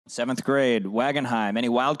7th grade, Wagenheim. Any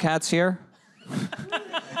Wildcats here?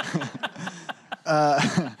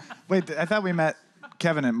 Wait, I thought we met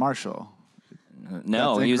Kevin at Marshall.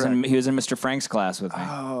 No, he was in Mr. Frank's class with me.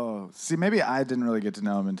 Oh, see, maybe I didn't really get to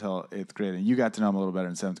know him until 8th grade, and you got to know him a little better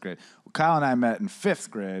in 7th grade. Well, Kyle and I met in 5th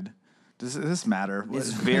grade. Does this matter?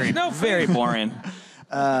 It's very, very boring.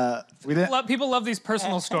 People love these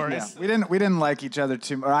personal stories. Yeah, we didn't like each other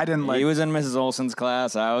too much. I didn't like. He was in Mrs. Olson's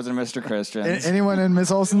class. I was in Mr. Christian's. Anyone in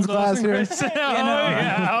Miss Olson's class here?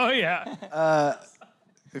 Oh yeah.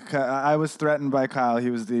 I was threatened by Kyle.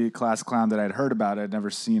 He was the class clown that I'd heard about. I'd never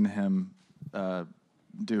seen him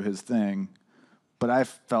do his thing, but I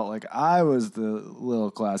felt like I was the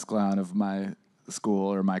little class clown of my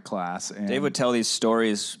school or my class. And Dave would tell these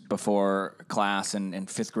stories before class, and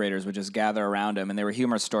 5th graders would just gather around him, and they were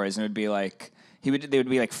humor stories, and it would be like they would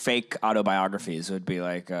be like fake autobiographies. It would be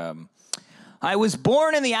like, I was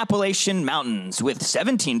born in the Appalachian Mountains with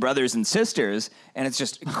 17 brothers and sisters, and it's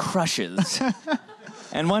just crushes.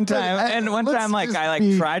 And one time,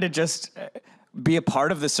 I try to just be a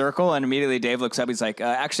part of the circle, and immediately Dave looks up. He's like,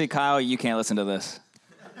 actually, Kyle, you can't listen to this.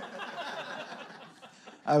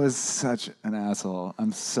 I was such an asshole.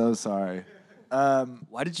 I'm so sorry.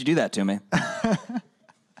 Why did you do that to me?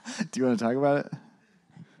 Do you want to talk about it?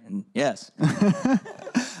 Yes.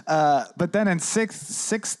 But then in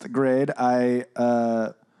sixth grade, I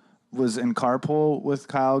was in carpool with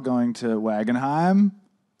Kyle going to Wagenheim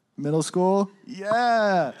Middle School.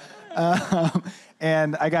 Yeah.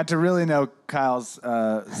 And I got to really know Kyle's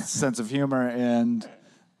sense of humor, and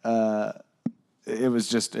it was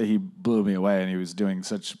just, he blew me away, and he was doing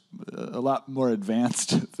such a lot more advanced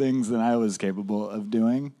things than I was capable of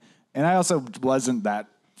doing. And I also wasn't that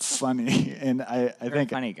funny, and I think...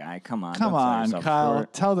 funny guy, come on. Come on, Kyle,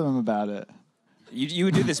 tell them about it. You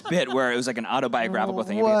would do this bit where it was like an autobiographical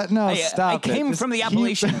thing. What? No, stop it. I came from the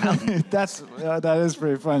Appalachian Mountains. That is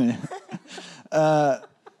pretty funny.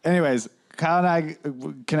 Anyways, Kyle and I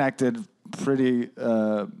connected pretty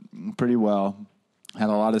well. Had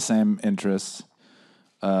a lot of same interests.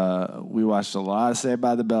 We watched a lot of Saved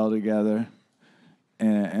by the Bell together,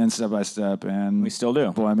 and Step by Step, and we still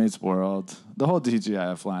do. Boy Meets World. The whole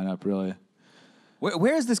TGIF lineup, really.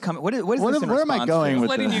 Where is this coming? What is this in response to? Where am I going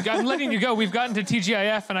with this? I'm letting you go. We've gotten to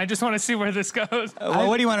TGIF, and I just want to see where this goes.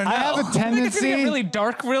 What do you want to know? I have a tendency. It's gonna get really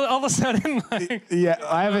dark, really, all of a sudden. Yeah,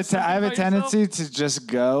 I have a tendency to just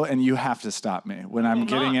go, and you have to stop me when I'm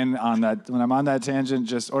getting in on that. When I'm on that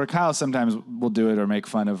tangent, or Kyle sometimes will do it or make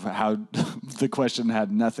fun of how the question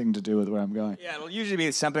had nothing to do with where I'm going. Yeah, it'll usually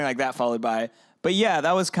be something like that followed by. But yeah,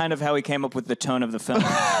 that was kind of how we came up with the tone of the film.